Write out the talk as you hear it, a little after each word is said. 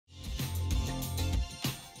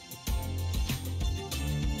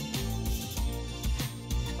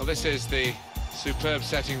Well, this is the superb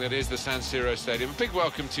setting that is the San Siro Stadium. A big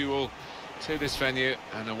welcome to you all to this venue,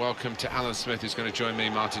 and a welcome to Alan Smith, who's going to join me,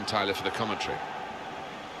 Martin Tyler, for the commentary.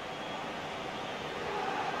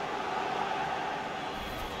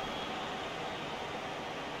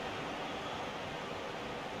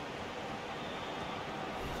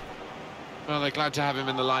 Well, they're glad to have him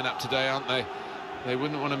in the lineup today, aren't they? They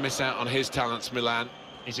wouldn't want to miss out on his talents, Milan.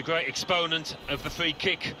 He's a great exponent of the free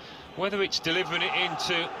kick. Whether it's delivering it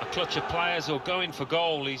into a clutch of players or going for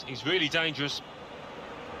goal, he's really dangerous.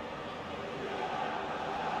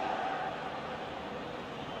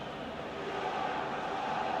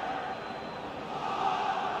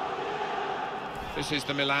 This is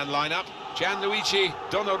the Milan lineup. Gianluigi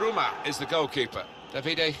Donnarumma is the goalkeeper.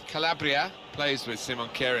 Davide Calabria plays with Simon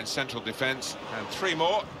Kjær in central defence, and three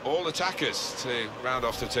more, all attackers, to round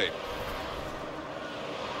off the team.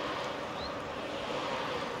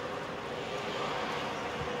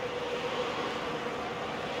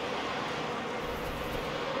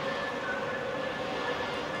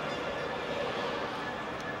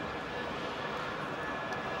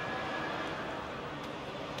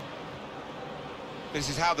 This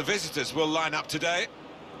is how the visitors will line up today.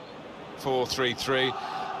 4-3-3,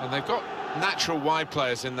 and they've got natural wide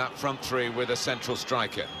players in that front three with a central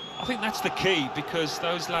striker. I think that's the key, because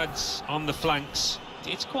those lads on the flanks,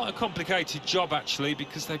 it's quite a complicated job actually,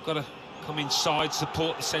 because they've got to come inside,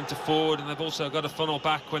 support the centre forward, and they've also got to funnel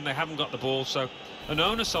back when they haven't got the ball, so an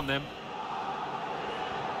onus on them.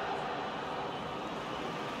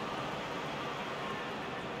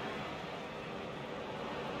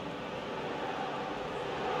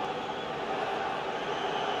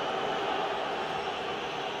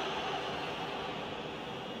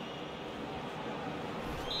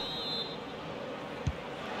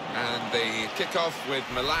 And the kick-off with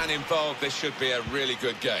Milan involved, this should be a really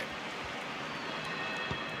good game.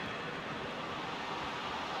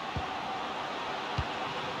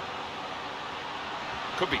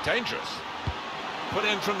 Could be dangerous. Put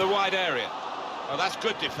in from the wide area. Oh, that's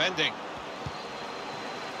good defending.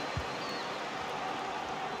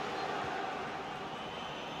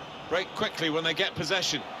 Break quickly when they get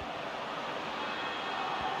possession.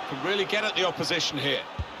 Can really get at the opposition here.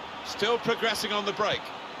 Still progressing on the break.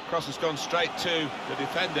 Cross has gone straight to the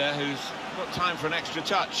defender, who's got time for an extra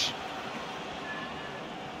touch.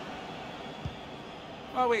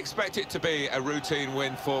 Well, we expect it to be a routine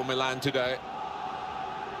win for Milan today.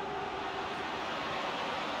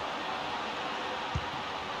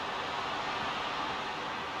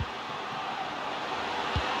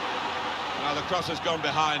 Now the cross has gone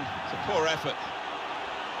behind. It's a poor effort.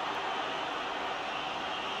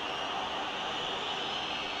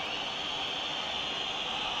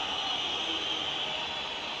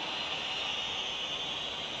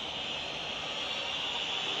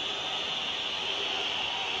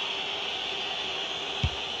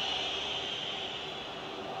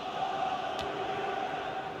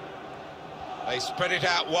 They spread it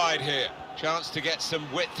out wide here. Chance to get some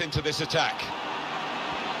width into this attack.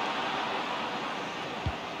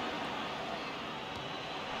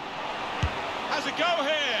 Has a go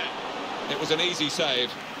here! It was an easy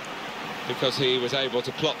save, because he was able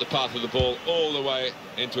to plot the path of the ball all the way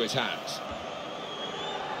into his hands.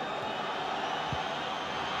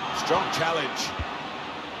 Strong challenge.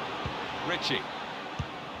 Ritchie.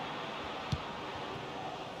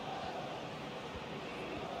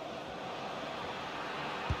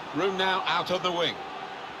 Room now out on the wing.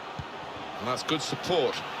 And that's good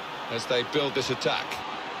support as they build this attack.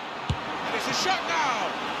 And it's a shot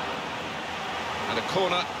now! And a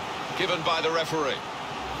corner given by the referee.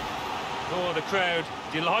 Oh, the crowd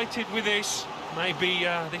delighted with this. Maybe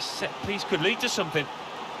this set piece could lead to something.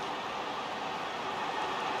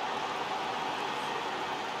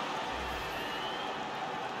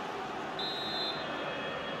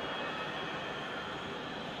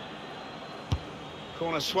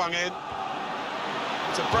 Corner swung in.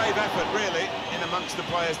 It's a brave effort, really, in amongst the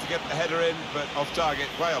players to get the header in, but off target,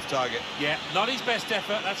 way off target. Yeah, not his best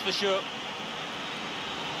effort, that's for sure.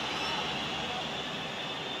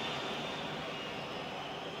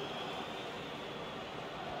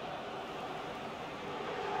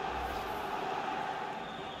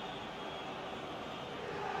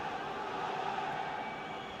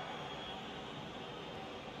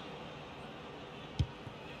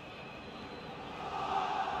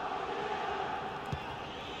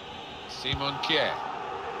 Simon Kjær.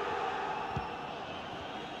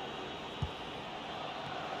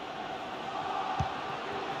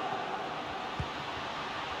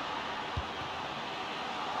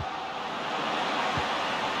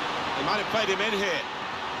 They might have played him in here.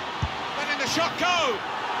 Letting the shot go!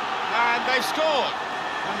 And they've scored.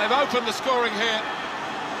 And they've opened the scoring here.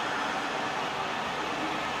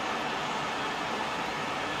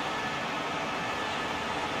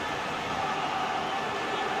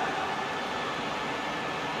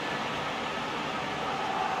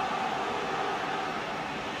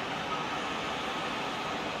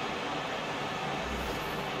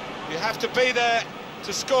 You have to be there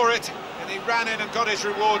to score it, and he ran in and got his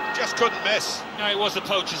reward, just couldn't miss. No, it was the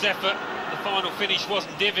poacher's effort. The final finish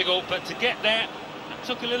wasn't difficult, but to get there, it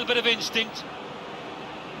took a little bit of instinct.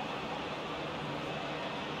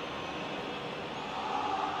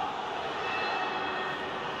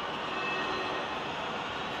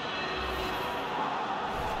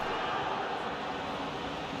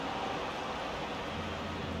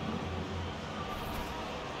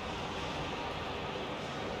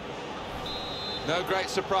 No great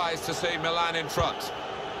surprise to see Milan in front.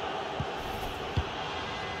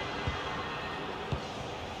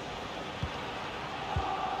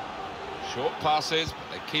 Short passes, but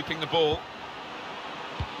they're keeping the ball.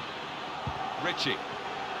 Ritchie.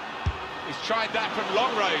 He's tried that from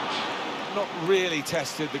long range. Not really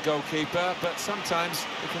tested the goalkeeper, but sometimes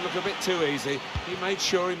it can look a bit too easy. He made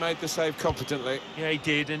sure he made the save competently. Yeah, he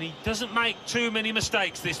did, and he doesn't make too many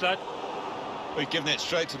mistakes, this lad. We've given it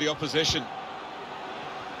straight to the opposition.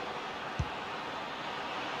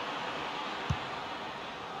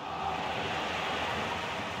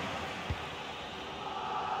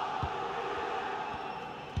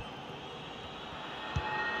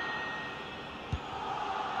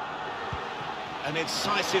 An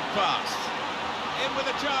incisive pass. In with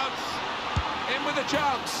a chance. In with a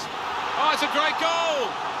chance. Oh, it's a great goal!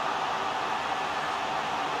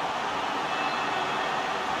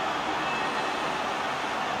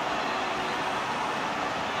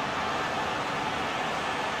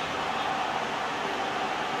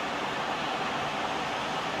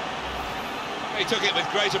 He took it with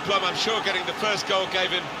great aplomb. I'm sure getting the first goal gave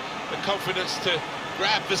him the confidence to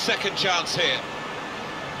grab the second chance here.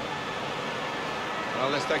 Well,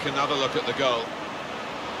 let's take another look at the goal.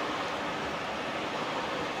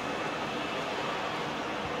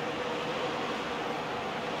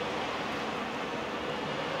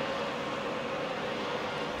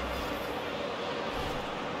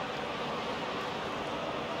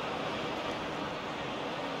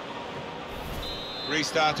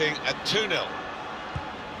 Restarting at 2-0.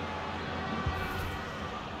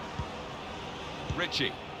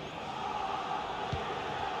 Ritchie.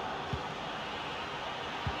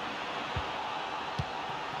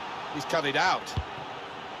 He's cut it out.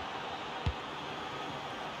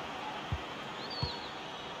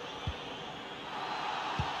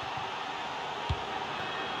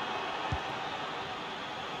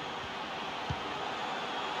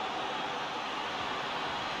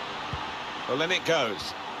 Well, then it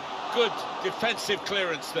goes. Good defensive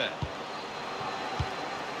clearance there.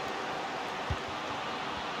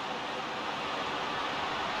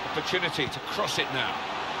 Opportunity to cross it now.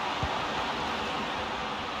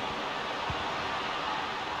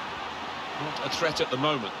 Not a threat at the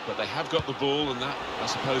moment, but they have got the ball, and that, I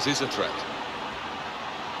suppose, is a threat.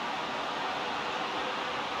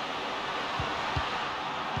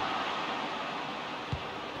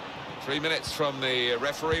 Minutes from the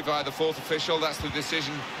referee via the fourth official. That's the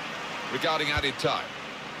decision regarding added time.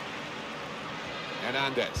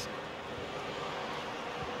 Hernandez.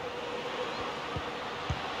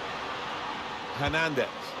 Hernandez.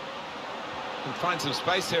 Can find some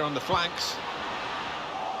space here on the flanks.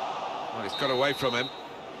 Well, he's got away from him.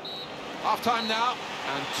 Half-time now,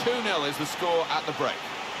 and 2-0 is the score at the break.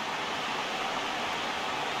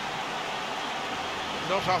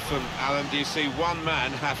 Not often, Alan, do you see one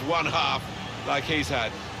man have one half like he's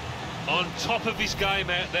had. On top of his game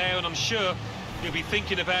out there, and I'm sure he'll be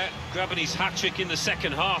thinking about grabbing his hat-trick in the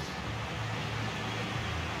second half.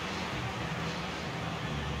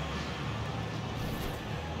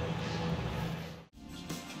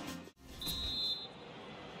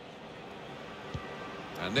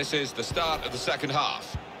 And this is the start of the second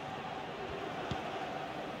half.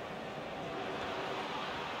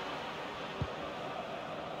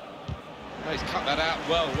 He's cut that out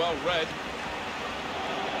well read.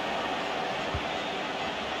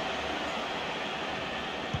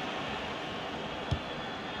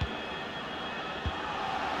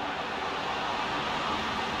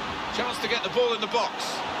 Chance to get the ball in the box.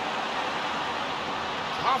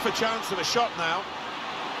 Half a chance of a shot now.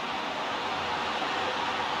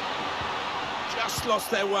 Just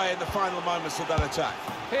lost their way in the final moments of that attack.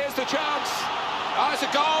 Here's the chance. Oh, it's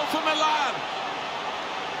a goal for Milan.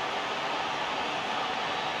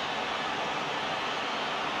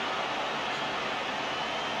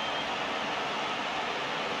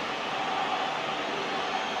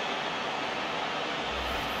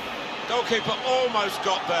 Goalkeeper almost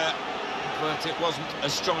got there, but it wasn't a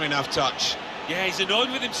strong enough touch. Yeah, he's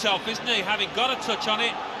annoyed with himself, isn't he? Having got a touch on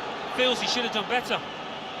it, feels he should have done better.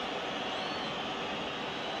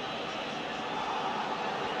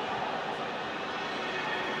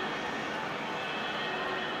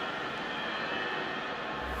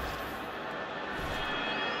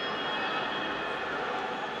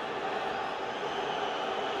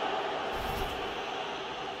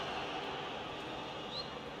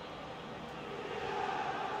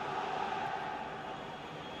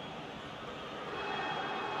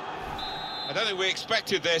 I don't think we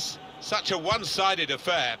expected this, such a one-sided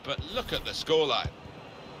affair, but look at the scoreline.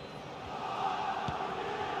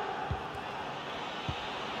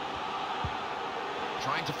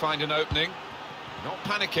 Trying to find an opening, not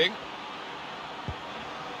panicking.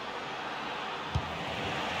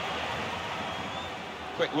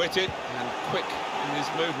 Quick-witted and quick in his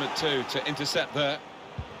movement too to intercept there.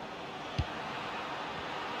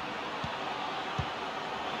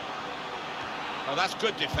 Oh, that's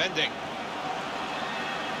good defending.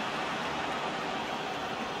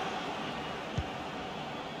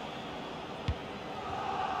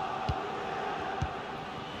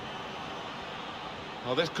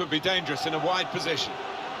 Well, this could be dangerous in a wide position.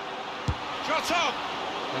 Shot on!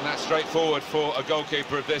 And that's straightforward for a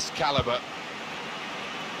goalkeeper of this calibre.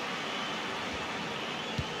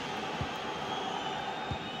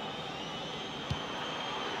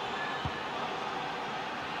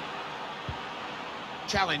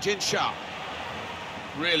 Challenge in sharp.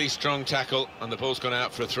 Really strong tackle, and the ball's gone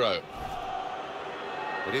out for a throw.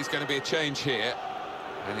 It is going to be a change here,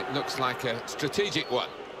 and it looks like a strategic one.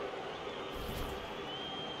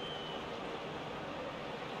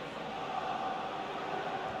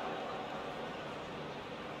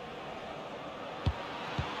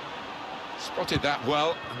 Spotted that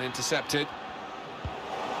well and intercepted.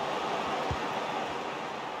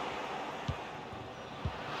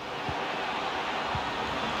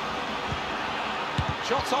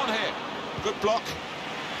 Shots on here. Good block.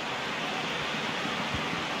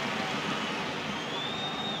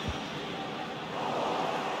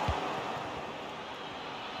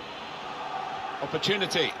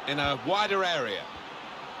 Opportunity in a wider area.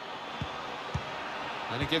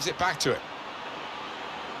 And he gives it back to him.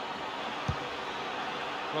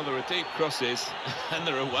 Well, there are deep crosses, and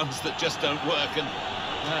there are ones that just don't work, and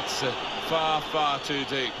that's far, far too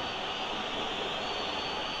deep.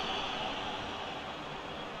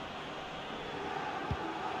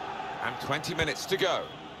 And 20 minutes to go.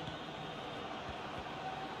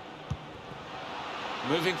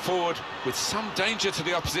 Moving forward with some danger to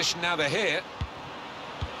the opposition now they're here.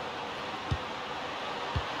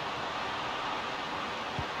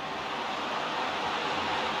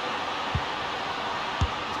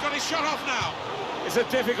 Shot off now. It's a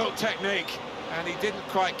difficult technique, and he didn't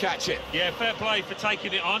quite catch it. Yeah, fair play for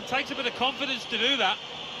taking it on. Takes a bit of confidence to do that.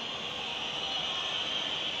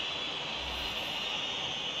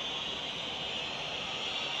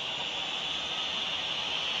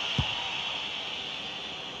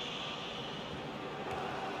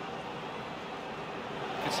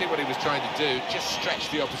 You can see what he was trying to do, just stretch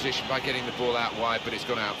the opposition by getting the ball out wide, but it's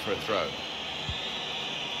gone out for a throw.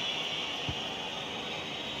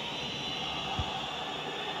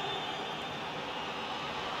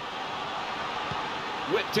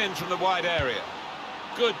 Whipped in from the wide area.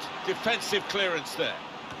 Good defensive clearance there.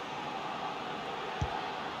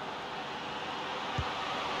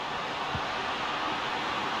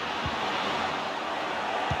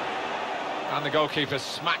 And the goalkeeper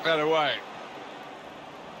smacked that away.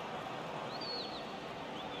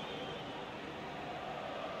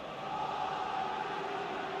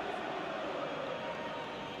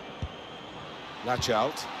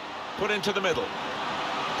 Lachalt, put into the middle.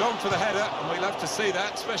 Gone for the header, and we love to see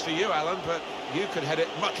that, especially you, Alan, but you could head it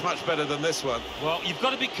much, much better than this one. Well, you've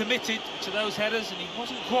got to be committed to those headers, and he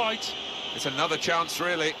wasn't quite. It's another chance,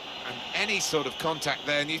 really, and any sort of contact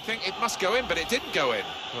there, and you think it must go in, but it didn't go in.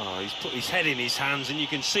 Oh, he's put his head in his hands, and you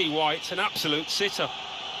can see why. It's an absolute sitter.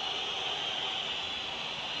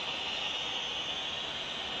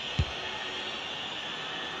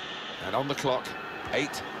 And on the clock,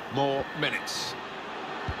 8 more minutes.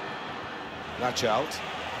 Lachalt.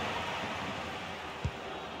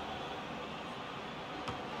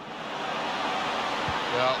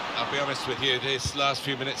 Well, I'll be honest with you, these last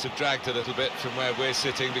few minutes have dragged a little bit from where we're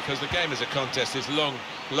sitting because the game as a contest is long,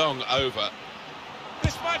 long over.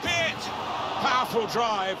 This might be it! Powerful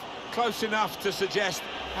drive, close enough to suggest,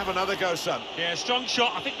 have another go, son. Yeah, strong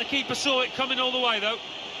shot. I think the keeper saw it coming all the way, though.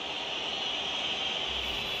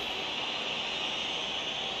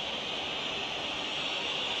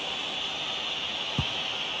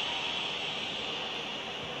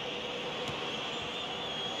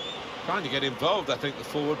 Trying to get involved, I think, the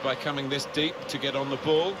forward by coming this deep to get on the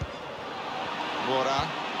ball. Mora.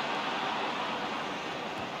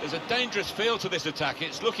 There's a dangerous feel to this attack.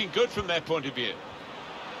 It's looking good from their point of view.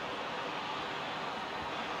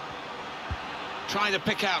 Trying to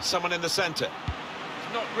pick out someone in the centre.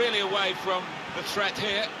 Not really away from the threat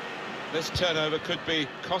here. This turnover could be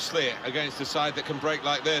costly against a side that can break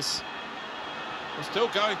like this. We're still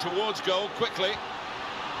going towards goal quickly.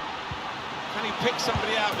 Can he pick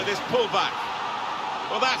somebody out with this pullback?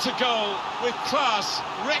 Well, that's a goal with class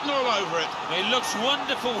written all over it. It looks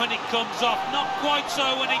wonderful when it comes off, not quite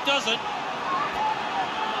so when it doesn't.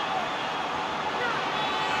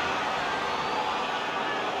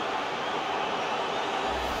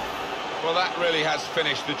 Well, that really has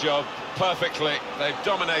finished the job perfectly. They've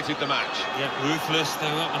dominated the match. Yeah, ruthless.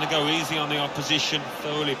 They weren't going to go easy on the opposition.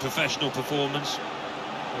 Thoroughly professional performance.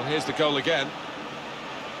 Well, here's the goal again.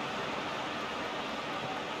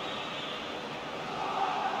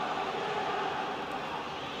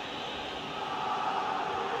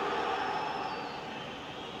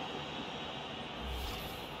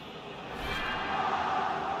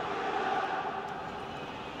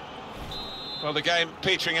 Well, the game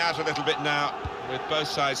petering out a little bit now, with both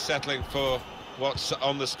sides settling for what's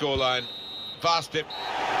on the scoreline. Vast it.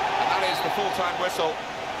 And that is the full-time whistle,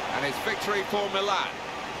 and it's victory for Milan.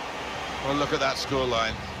 Well, look at that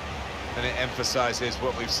scoreline, and it emphasises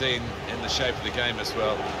what we've seen in the shape of the game as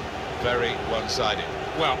well. Very one-sided.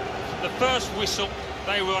 Well, the first whistle,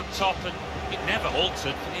 they were on top, and it never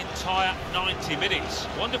altered for the entire 90 minutes.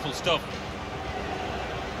 Wonderful stuff.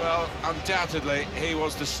 Well, undoubtedly, he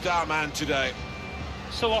was the star man today.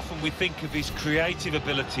 So often we think of his creative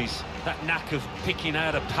abilities, that knack of picking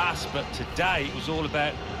out a pass, but today it was all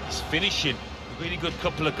about his finishing. A really good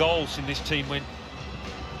couple of goals in this team win.